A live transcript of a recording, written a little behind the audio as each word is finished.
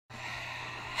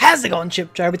How's it going,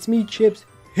 Chip Tribe? It's me, Chips,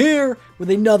 here with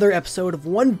another episode of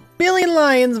 1 billion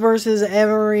lions versus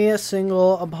every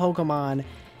single Pokemon.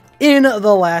 In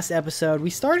the last episode, we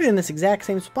started in this exact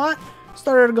same spot.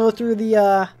 Started to go through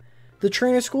the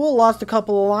trainer school, lost a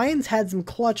couple of lions, had some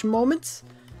clutch moments.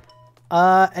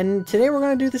 And today we're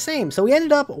going to do the same. So we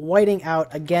ended up whiting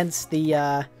out against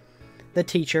the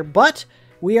teacher, but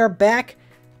we are back,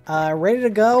 ready to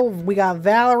go. We got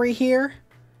Valerie here.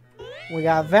 We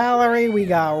got Valerie, we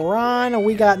got Ron,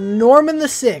 we got Norman the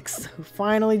 6th, who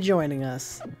finally joining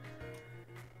us.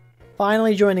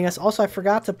 Also, I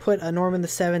forgot to put a Norman the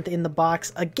 7th in the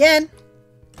box again.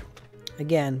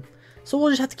 So we'll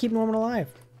just have to keep Norman alive.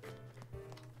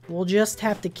 We'll just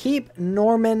have to keep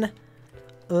Norman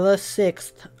the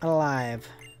 6th alive.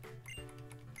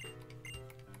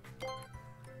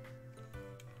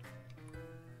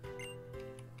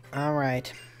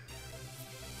 Alright.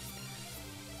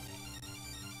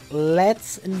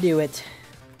 Let's do it.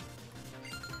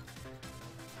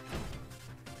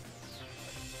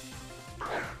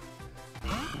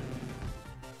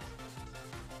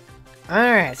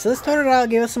 Alright, so this started out,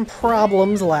 gave us some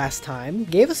problems last time.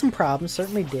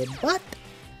 Certainly did, but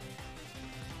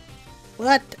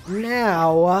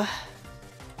now...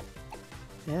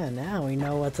 yeah, now we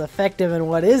know what's effective and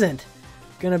what isn't.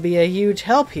 Gonna be a huge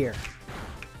help here.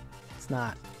 It's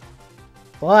not.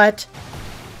 But...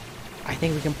 I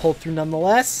think we can pull through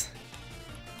nonetheless.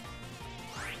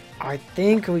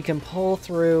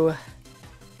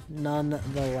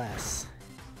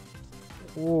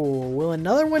 Ooh, will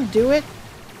another one do it?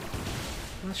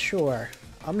 I'm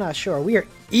not sure. We are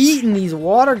eating these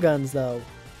water guns, though.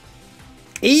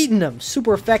 Eating them.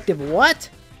 Super effective. What?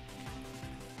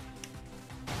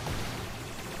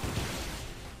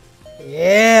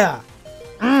 Yeah.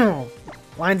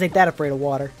 Lions ain't that afraid of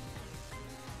water.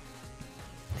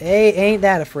 They ain't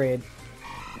that afraid.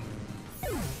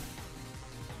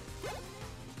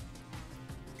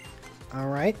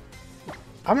 Alright.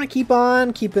 I'm gonna keep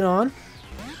on keeping on.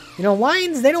 You know,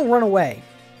 lions, they don't run away.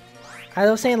 As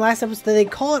I was saying last episode, they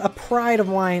call it a pride of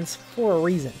lions for a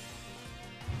reason.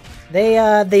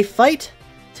 They fight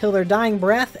till their dying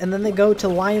breath, and then they go to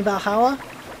Lion Valhalla.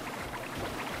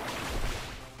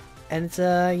 And it's,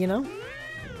 you know.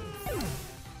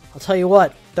 I'll tell you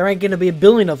what, there ain't gonna be a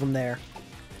billion of them there.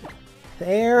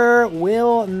 There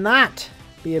will not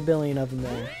be a billion of them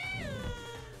there.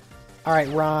 Alright,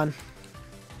 Ron.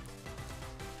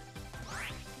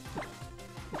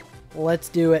 Let's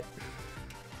do it.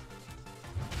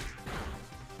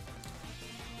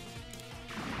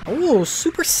 Oh,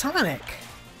 supersonic.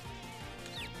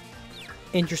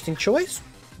 Interesting choice.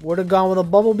 Would have gone with a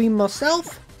bubble beam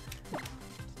myself.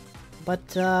 But,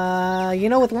 you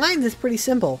know, with lions it's pretty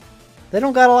simple. They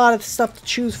don't got a lot of stuff to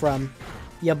choose from.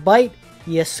 You bite,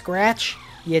 you scratch,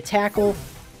 you tackle,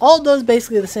 all does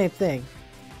basically the same thing.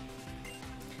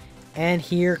 And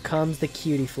here comes the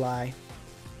cutie fly.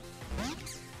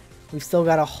 We've still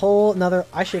got a whole another.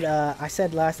 I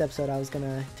said last episode I was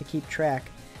gonna to keep track.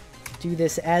 Do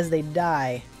this as they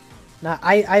die. Now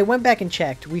I went back and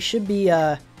checked. We should be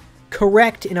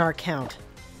correct in our count.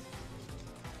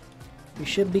 We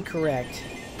should be correct.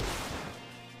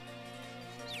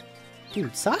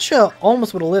 Dude, Sasha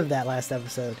almost would have lived that last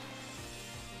episode.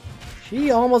 She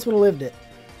almost would have lived it.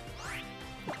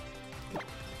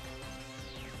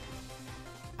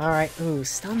 Alright, ooh,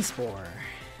 Stun Spore.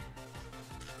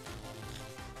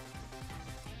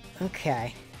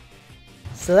 Okay.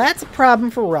 So that's a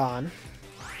problem for Ron.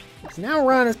 So now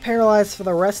Ron is paralyzed for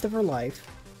the rest of her life.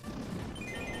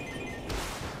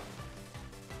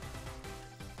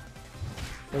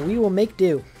 But we will make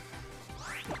do.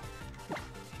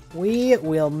 We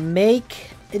will make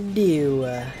do.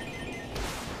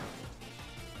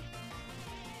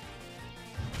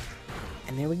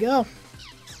 And there we go.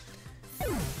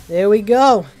 There we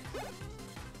go.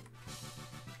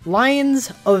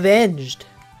 Lions avenged.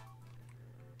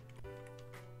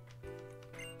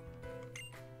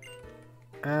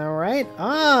 Alright.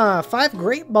 5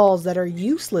 great balls that are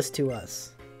useless to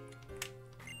us.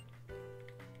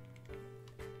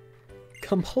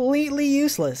 Completely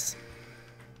useless.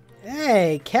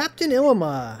 Hey, Captain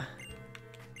Ilima.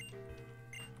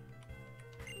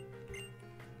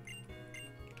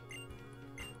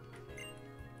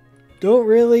 Don't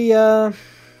really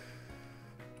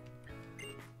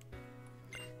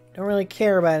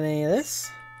care about any of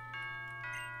this.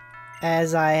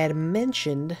 As I had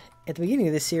mentioned at the beginning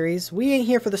of this series, we ain't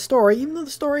here for the story, even though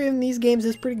the story in these games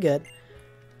is pretty good.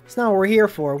 It's not what we're here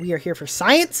for. We are here for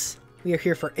science. We are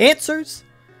here for answers.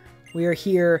 We are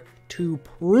here to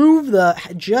prove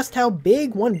just how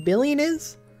big 1 billion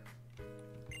is.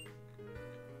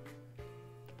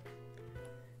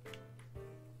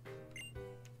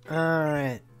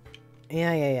 Alright.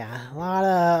 Yeah. A lot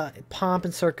of pomp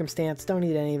and circumstance. Don't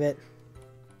need any of it.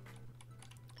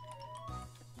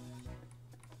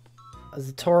 Is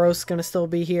the Tauros gonna still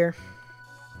be here?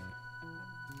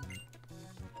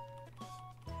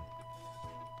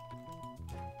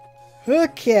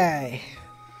 Okay.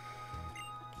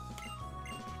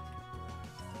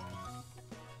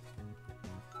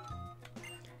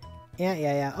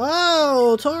 Yeah.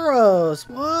 Oh, Tauros!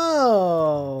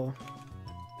 Whoa!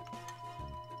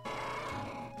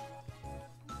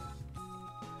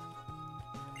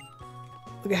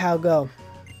 Look at how it go.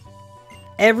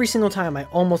 Every single time I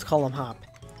almost call him Hop.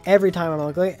 Every time I'm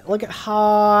like, look at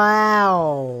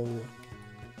how.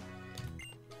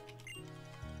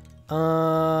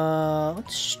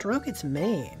 Let's stroke its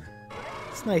mane.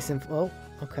 It's nice and oh,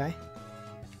 okay.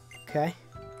 Okay.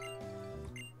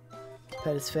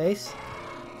 Pet his face.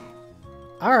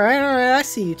 Alright, I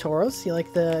see you, Tauros. You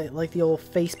like the old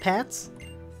face pats?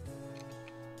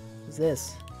 What's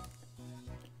this?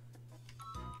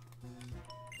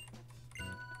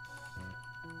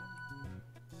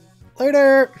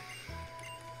 Later!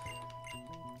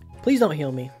 Please don't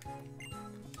heal me.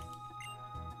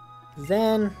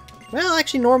 Then, well,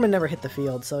 actually Norman never hit the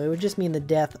field, so it would just mean the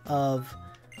death of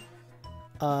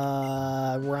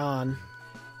Ron.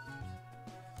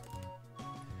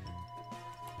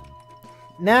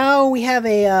 Now we have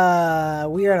we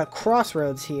are at a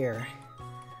crossroads here.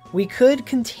 We could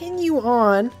continue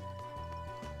on,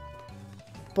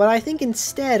 but I think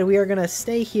instead we are gonna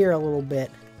stay here a little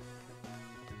bit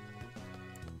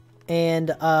and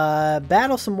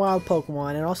battle some wild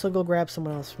Pokemon and also go grab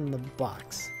someone else from the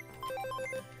box.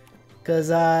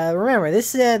 Because remember,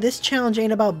 this challenge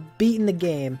ain't about beating the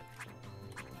game.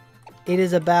 It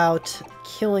is about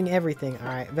killing everything.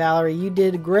 Alright, Valerie, you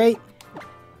did great.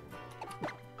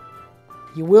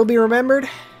 You will be remembered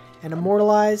and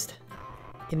immortalized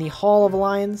in the Hall of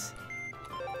Lions.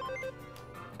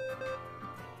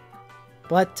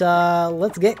 But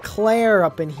let's get Claire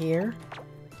up in here.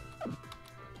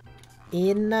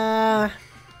 In her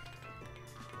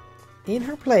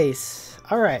place.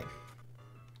 Alright.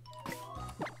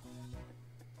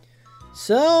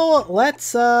 So,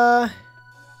 let's, oh,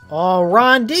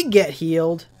 Ron did get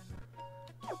healed.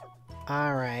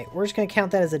 Alright, we're just gonna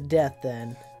count that as a death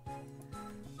then.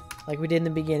 Like we did in the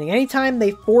beginning. Anytime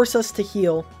they force us to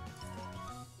heal,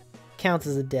 counts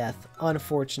as a death,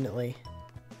 unfortunately.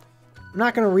 I'm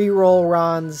not gonna re-roll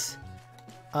Ron's,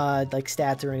 like,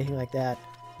 stats or anything like that.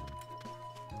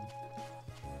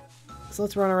 So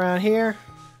let's run around here.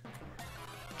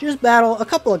 Just battle a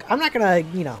couple of... I'm not gonna,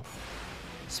 you know,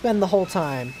 spend the whole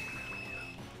time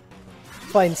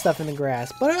fighting stuff in the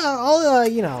grass. But I'll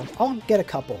you know, I'll get a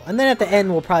couple. And then at the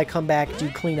end, we'll probably come back, do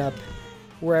cleanup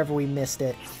wherever we missed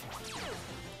it.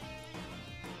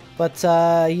 But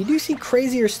you do see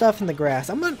crazier stuff in the grass.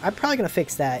 I'm probably gonna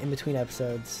fix that in between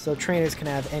episodes, so trainers can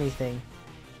have anything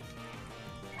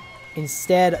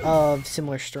instead of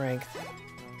similar strength.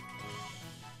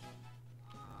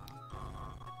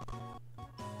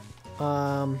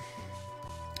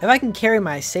 If I can carry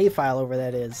my save file over,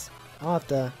 that is.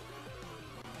 I'll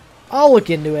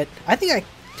look into it. I think I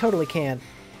totally can.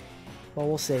 Well,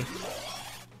 we'll see.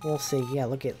 We'll see. Yeah,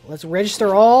 let's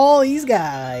register all these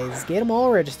guys. Get them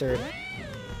all registered.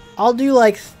 I'll do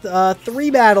like 3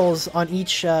 battles on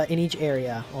each in each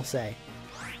area, I'll say.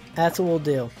 That's what we'll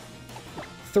do.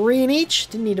 3 in each.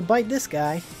 Didn't need to bite this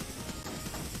guy.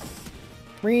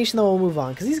 3 in each, and then we'll move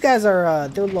on. Because these guys are,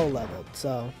 they're low leveled,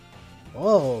 so...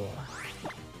 Whoa.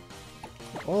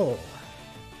 Whoa.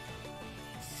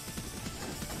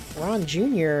 Ron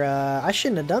Jr., I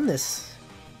shouldn't have done this.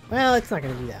 Well, it's not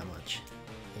going to do that much.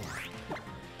 Yeah.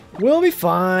 We'll be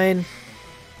fine.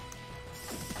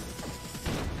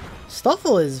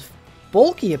 Stuffle is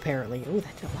bulky, apparently. Ooh,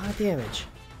 that did a lot of damage.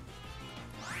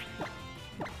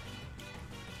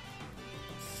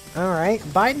 Alright,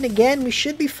 biting again. We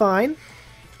should be fine.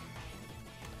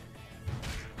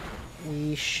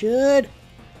 We should...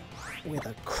 With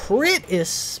a crit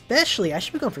especially. I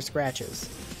should be going for scratches.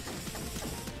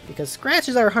 Because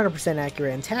scratches are 100%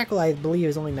 accurate, and tackle, I believe,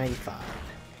 is only 95.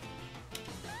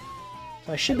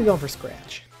 So I should be going for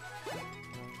scratch.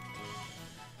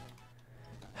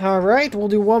 Alright, we'll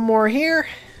do one more here.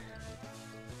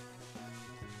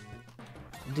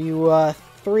 Do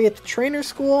 3 at the trainer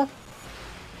school.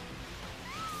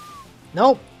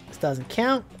 Nope, this doesn't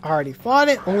count. I already fought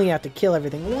it. Only have to kill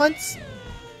everything once.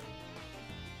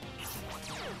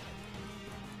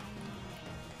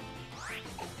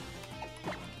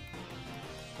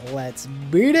 Let's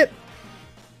beat it.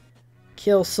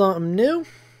 Kill something new.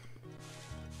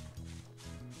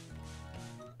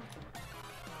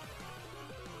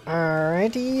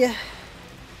 Alrighty.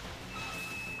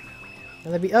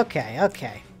 That'd be okay,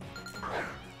 okay.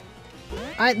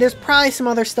 There's probably some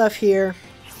other stuff here.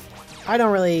 I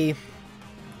don't really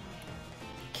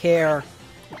care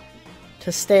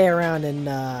to stay around and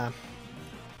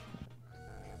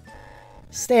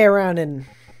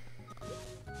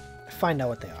find out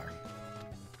what they are.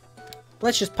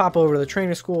 Let's just pop over to the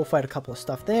trainer school, fight a couple of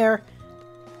stuff there,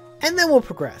 and then we'll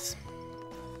progress.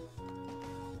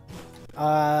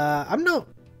 I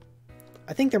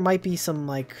think there might be some,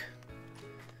 like,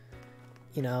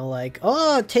 you know, like,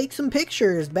 oh, take some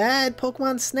pictures, bad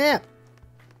Pokemon Snap.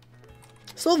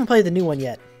 Still haven't played the new one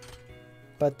yet,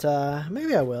 but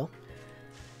maybe I will.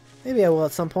 Maybe I will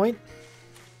at some point.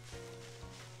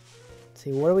 Let's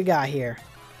see, what do we got here?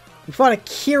 We fought a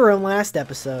Kieran last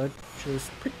episode, which was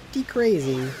pretty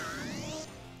crazy.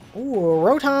 Ooh,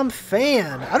 a Rotom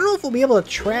fan. I don't know if we'll be able to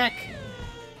track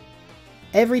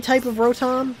every type of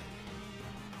Rotom.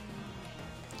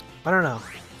 I don't know.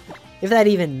 If that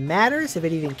even matters, if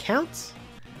it even counts.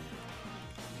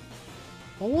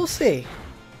 Well, we'll see.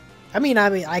 I mean,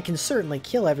 I can certainly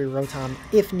kill every Rotom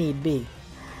if need be.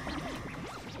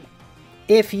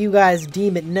 If you guys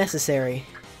deem it necessary.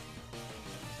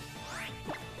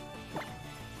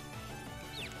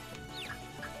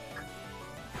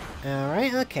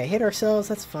 Alright, okay, hit ourselves,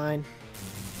 that's fine.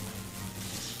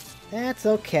 That's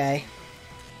okay.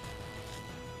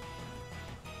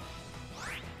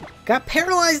 Got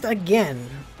paralyzed again.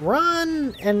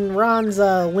 Ron and Ron's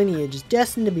lineage is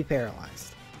destined to be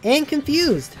paralyzed. And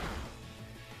confused.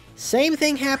 Same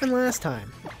thing happened last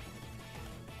time.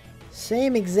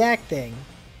 Same exact thing.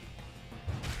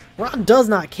 Ron does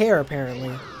not care,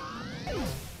 apparently.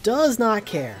 Does not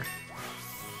care.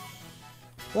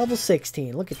 Level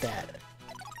 16, look at that.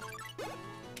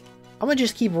 I'm gonna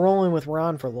just keep rolling with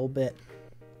Ron for a little bit.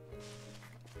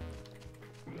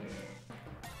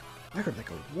 I heard like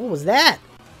a... What was that?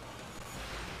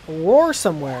 A roar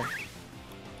somewhere.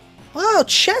 Oh,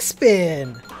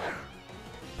 Chespin!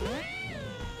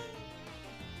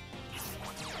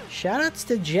 Shoutouts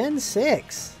to Gen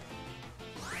 6.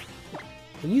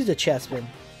 We used a Chespin.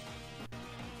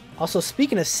 Also,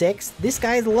 speaking of 6, this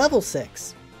guy is level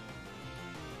 6.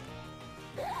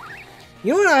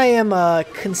 You know what I am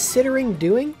considering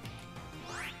doing?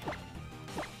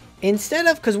 Instead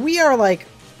of... Because we are like...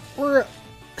 We're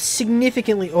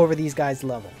significantly over these guys'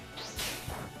 level.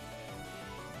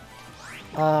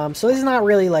 So this is not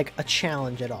really like a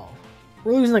challenge at all.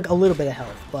 We're losing like a little bit of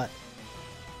health, but...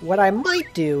 What I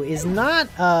might do is not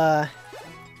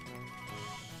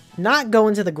go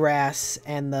into the grass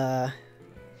and the...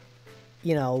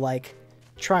 You know, like...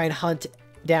 Try and hunt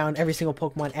down every single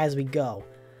Pokemon as we go.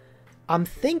 I'm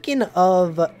thinking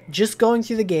of just going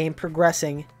through the game,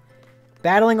 progressing,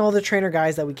 battling all the trainer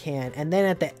guys that we can, and then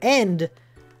at the end,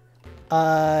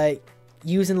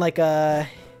 using like a...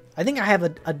 I think I have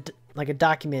a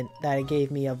document that it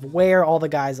gave me of where all the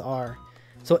guys are.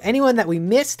 So anyone that we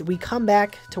missed, we come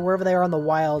back to wherever they are on the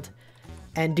wild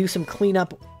and do some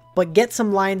cleanup, but get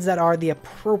some lines that are the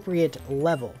appropriate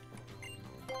level.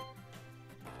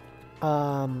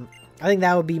 I think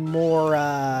that would be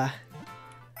more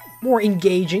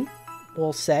engaging,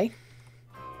 we'll say.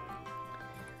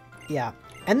 Yeah.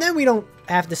 And then we don't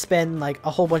have to spend, like, a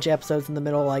whole bunch of episodes in the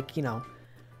middle, like, you know,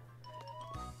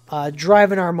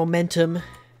 driving our momentum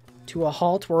to a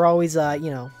halt. We're always,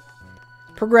 you know,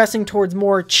 progressing towards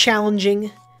more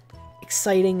challenging,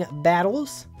 exciting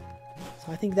battles.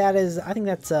 So I think that's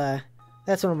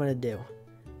what I'm gonna do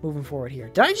moving forward here.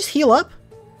 Did I just heal up?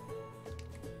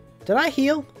 Did I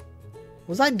heal?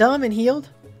 Was I dumb and healed?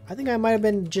 I think I might have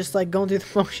been just like going through the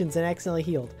motions and accidentally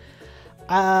healed.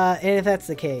 And if that's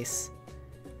the case,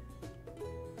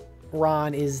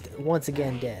 Ron is once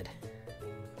again dead.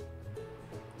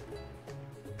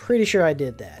 Pretty sure I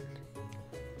did that.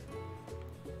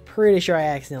 Pretty sure I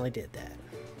accidentally did that.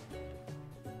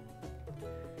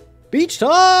 Beach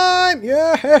time!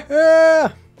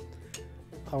 Yeah!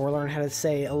 Oh, we're learning how to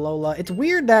say Alola. It's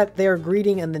weird that their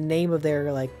greeting and the name of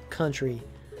their, like, country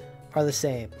are the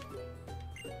same.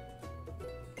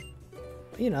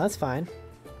 But, you know, that's fine.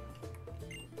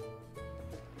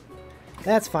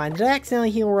 That's fine. Did I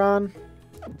accidentally heal Ron?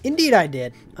 Indeed I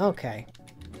did. Okay.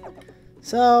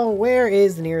 So, where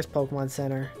is the nearest Pokemon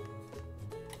Center?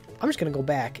 I'm just gonna go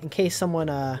back in case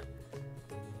someone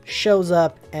shows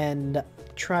up and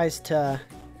tries to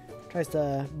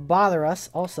bother us.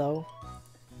 Also,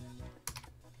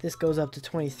 this goes up to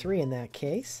 23 in that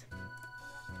case.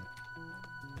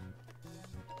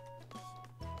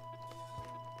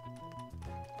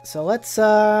 So let's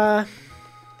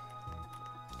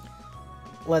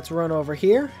run over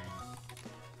here.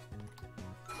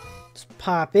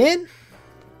 pop in.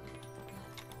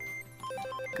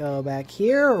 Go back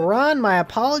here. Run, my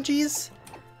apologies.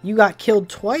 You got killed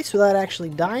twice without actually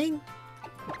dying.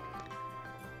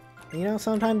 You know,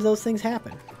 sometimes those things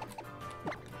happen.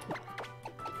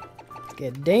 Let's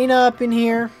get Dana up in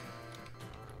here.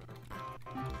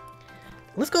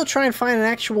 Let's go try and find an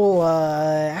actual,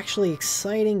 actually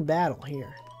exciting battle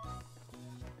here.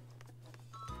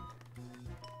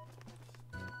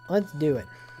 Let's do it.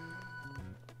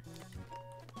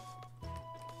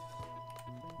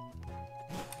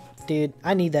 Dude,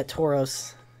 I need that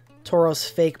Tauros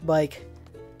fake bike.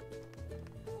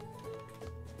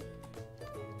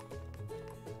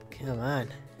 Come on.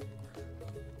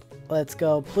 Let's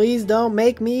go. Please don't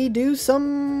make me do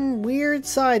some weird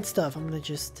side stuff. I'm gonna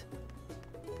just...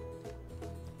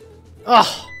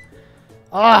 Oh!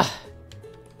 Ah!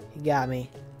 He got me.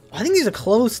 I think there's a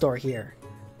clothes store here.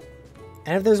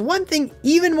 And if there's one thing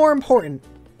even more important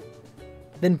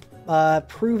than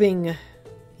proving,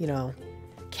 you know,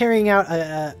 carrying out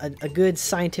a good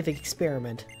scientific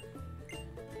experiment,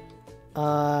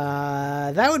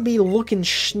 that would be looking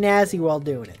snazzy while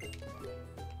doing it.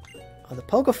 Oh, the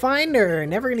Poke Finder,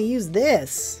 never gonna use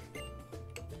this.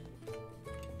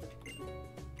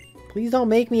 Please don't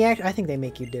make me act. I think they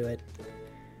make you do it.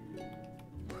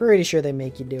 Pretty sure they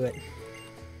make you do it.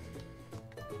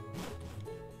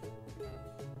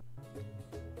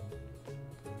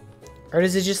 Or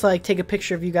does it just like take a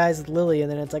picture of you guys with Lily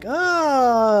and then it's like,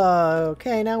 oh,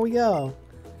 okay, now we go.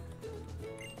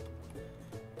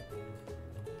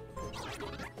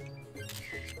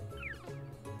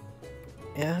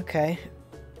 Yeah, okay.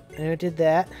 I know it did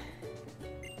that.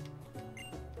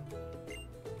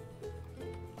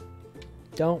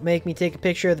 Don't make me take a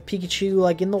picture of the Pikachu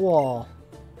like in the wall.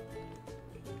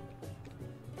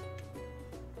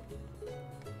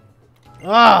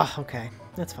 Oh, okay.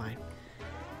 That's fine.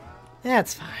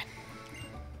 That's fine.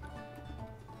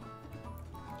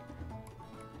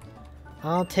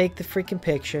 I'll take the freaking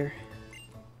picture.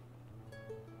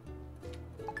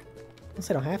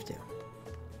 Unless I don't have to.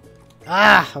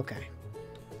 Ah, okay.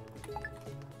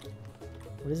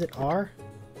 What is it, R?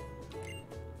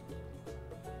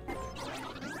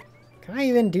 Can I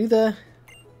even do the...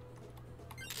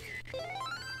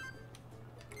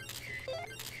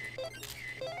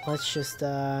 Let's just,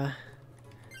 show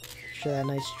that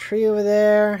nice tree over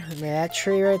there. And that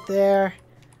tree right there.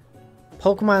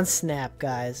 Pokemon Snap,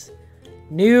 guys.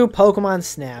 New Pokemon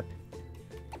Snap.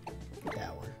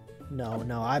 That one.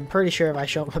 No, I'm pretty sure if I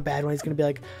show him a bad one, he's gonna be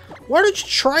like, why don't you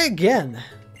try again?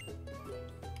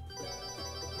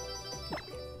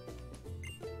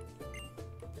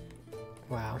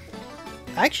 Wow.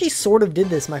 I actually sort of did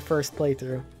this my first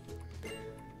playthrough.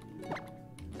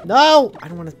 No! I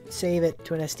don't want to save it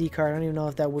to an SD card. I don't even know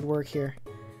if that would work here.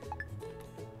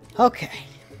 Okay.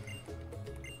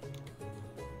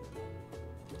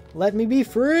 Let me be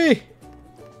free!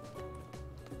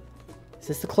 Is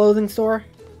this the clothing store?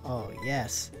 Oh,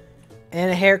 yes. And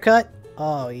a haircut?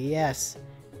 Oh, yes.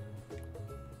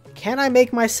 Can I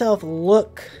make myself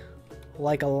look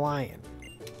like a lion?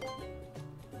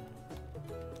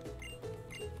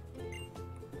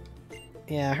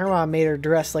 Yeah, her mom made her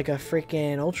dress like a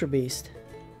freaking Ultra Beast.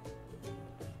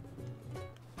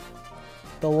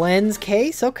 The lens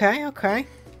case? Okay, okay.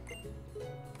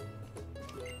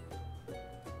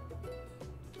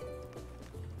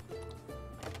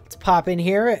 Let's pop in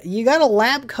here. You got a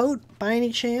lab coat by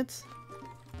any chance?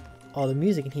 Oh, the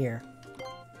music in here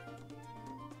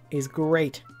is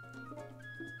great.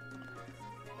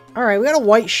 Alright, we got a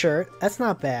white shirt. That's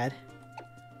not bad.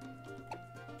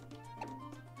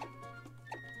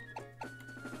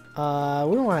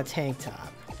 We don't want a tank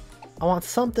top. I want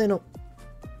something...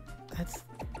 That's...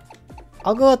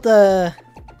 I'll go with the...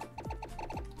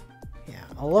 Yeah,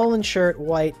 a Alolan shirt,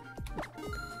 white.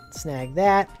 Snag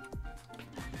that.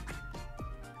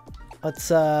 Let's,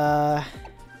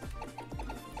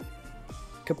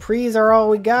 Capris are all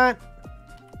we got.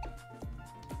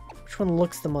 Which one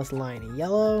looks the most liney?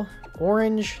 Yellow?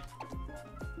 Orange?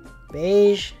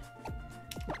 Beige?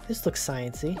 This looks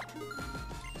sciencey.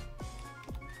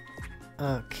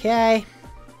 Okay.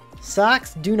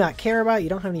 Socks, do not care about. You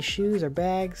don't have any shoes or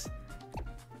bags.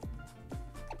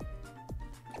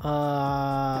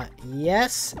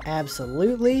 Yes,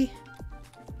 absolutely.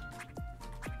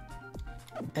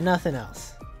 And nothing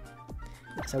else.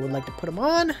 So I would like to put them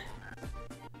on.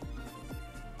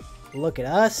 Look at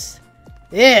us.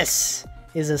 This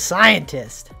is a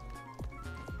scientist.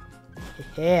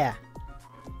 Yeah.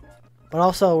 But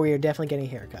also, we are definitely getting a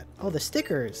haircut. Oh, the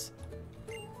stickers.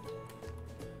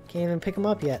 Can't even pick them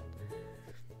up yet.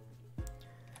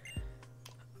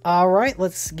 Alright,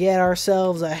 let's get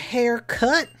ourselves a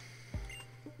haircut.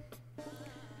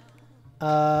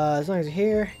 As long as you're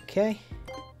here. Okay.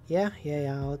 Yeah,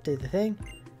 I'll update the thing.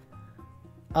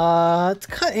 Let's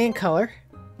cut and color.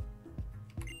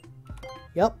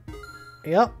 Yep.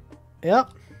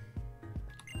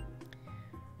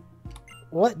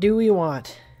 What do we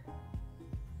want?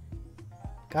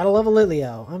 Gotta love a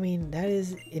Litleo. I mean, that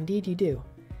is indeed you do.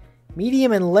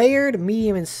 Medium and layered,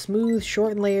 medium and smooth,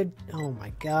 short and layered. Oh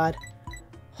my god.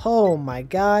 Oh my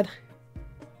god. I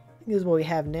think this is what we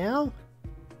have now.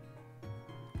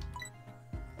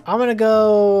 I'm gonna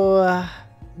go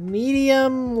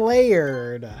medium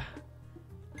layered.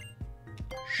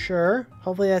 Sure.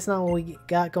 Hopefully that's not what we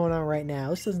got going on right now.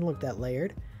 This doesn't look that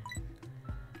layered.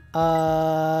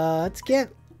 Let's get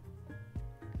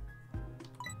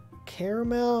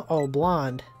caramel. Oh,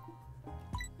 blonde.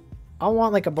 I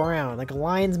want like a brown, like a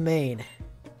lion's mane.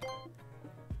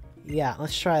 Yeah,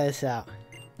 let's try this out.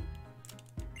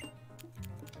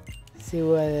 See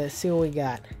what we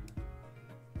got.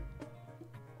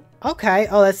 Okay.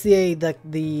 Oh, that's the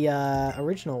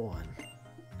original one.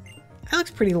 That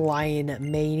looks pretty lion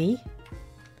maney.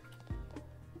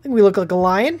 I think we look like a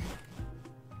lion.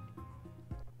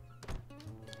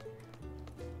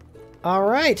 All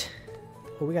right.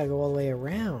 Oh, we gotta go all the way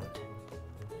around.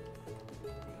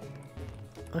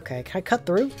 Okay, can I cut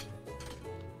through?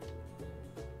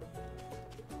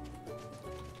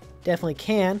 Definitely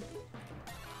can.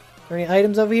 Are there any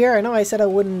items over here? I know I said I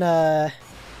wouldn't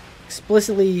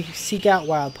explicitly seek out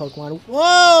wild Pokemon.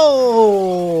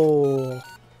 Whoa!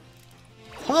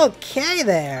 Okay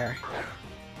there.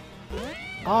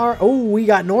 Oh, we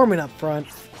got Norman up front.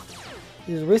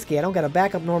 This is risky. I don't got a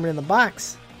backup Norman in the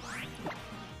box.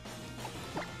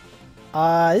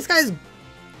 This guy's...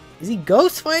 Is he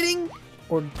ghost fighting?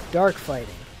 Or dark fighting?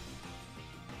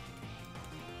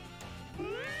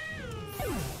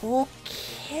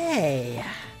 Okay.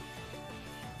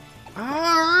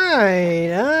 Alright.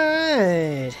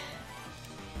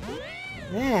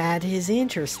 That is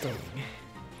interesting.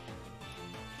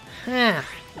 Huh.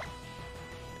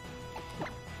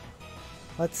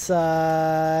 Let's,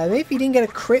 maybe if he didn't get a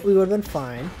crit, we would have been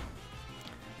fine.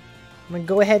 I'm gonna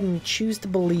go ahead and choose to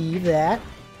believe that.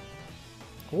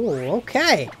 Oh,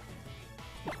 okay.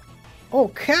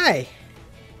 Okay.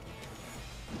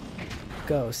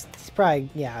 Ghost. He's probably,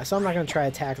 yeah, so I'm not gonna try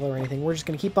to tackle or anything. We're just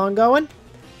gonna keep on going.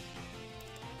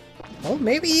 Oh,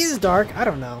 maybe he is dark. I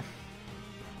don't know.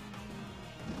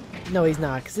 No, he's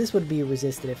not, because this would be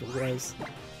resisted if it was.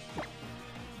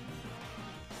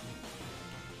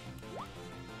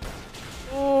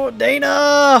 Oh,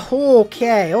 Dana!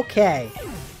 Okay, okay.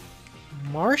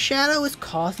 Marshadow is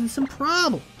causing some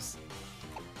problems.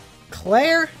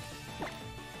 Claire?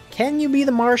 Can you be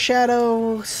the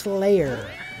Marshadow Slayer?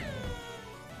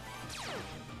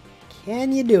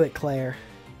 Can you do it, Claire?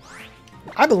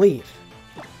 I believe.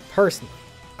 Personally.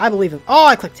 I believe in... Oh,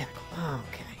 I clicked tackle.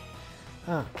 Okay.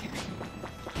 Okay.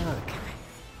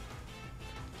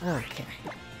 Okay.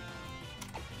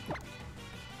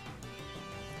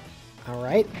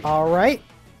 Alright, alright.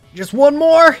 Just one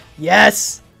more!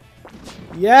 Yes!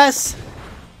 Yes!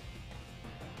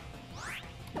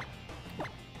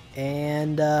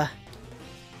 And,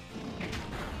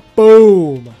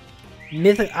 boom!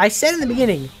 I said in the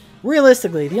beginning,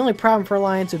 realistically, the only problem for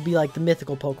Alliance would be like the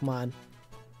mythical Pokemon.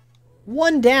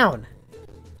 One down!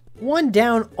 One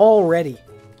down already.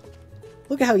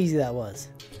 Look at how easy that was.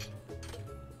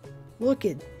 Look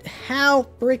at how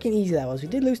freaking easy that was. We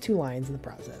did lose 2 lions in the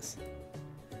process.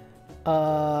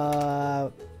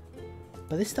 But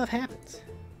this stuff happens.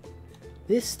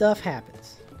 This stuff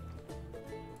happens.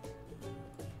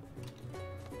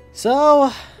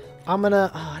 So, I'm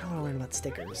gonna... Oh, I don't want to learn about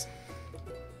stickers.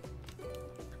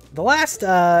 The last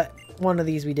one of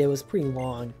these we did was pretty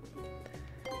long.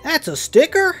 That's a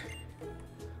sticker?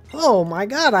 Oh my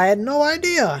god, I had no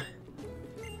idea.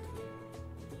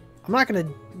 I'm not gonna,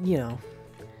 you know,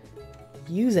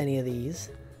 use any of these.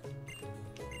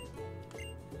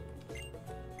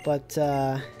 But,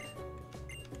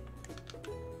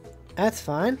 that's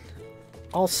fine.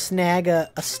 I'll snag a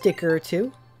sticker or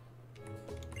two.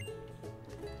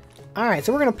 Alright,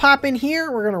 so we're going to pop in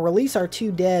here. We're going to release our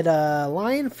 2 dead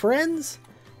lion friends.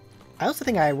 I also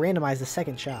think I randomized the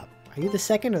second shop. Are you the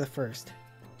second or the first?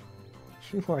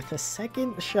 You are the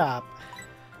second shop.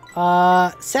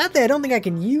 Sadly, I don't think I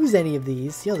can use any of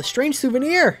these. Yo, the strange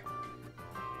souvenir!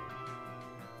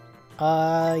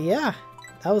 Yeah.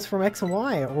 That was from X and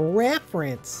Y.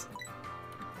 Reference.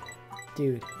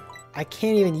 Dude, I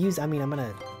can't even use... I mean, I'm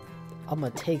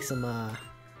gonna take some of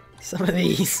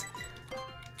these.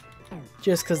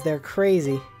 Just because they're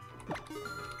crazy.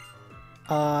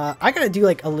 I gotta do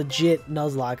like a legit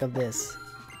Nuzlocke of this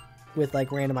with like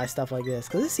randomized stuff like this,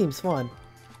 because this seems fun.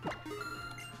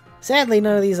 Sadly,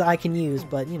 none of these I can use,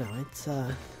 but you know, it's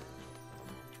a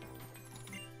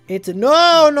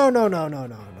no.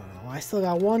 I still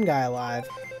got one guy alive.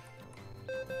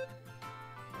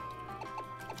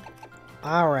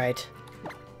 Alright.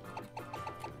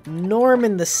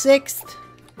 Norman the 6th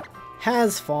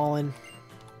has fallen.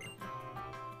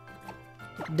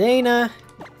 Dana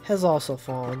has also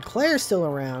fallen. Claire's still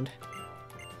around.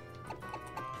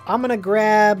 I'm gonna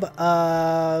grab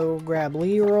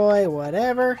Leroy,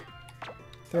 whatever.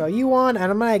 Throw you on,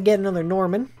 and I'm gonna get another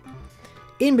Norman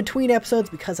in between episodes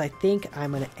because I think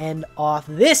I'm gonna end off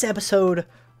this episode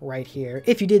right here.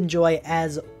 If you did enjoy,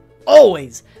 as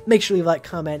always, make sure you like,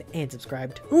 comment, and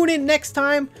subscribe. Tune in next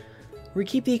time. We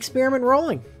keep the experiment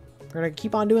rolling. We're gonna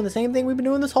keep on doing the same thing we've been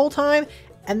doing this whole time,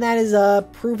 and that is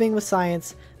proving with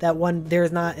science that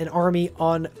there's not an army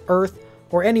on Earth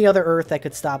or any other Earth that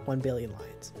could stop 1 billion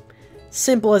lions.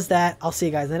 Simple as that. I'll see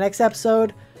you guys in the next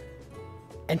episode,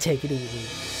 and take it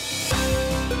easy.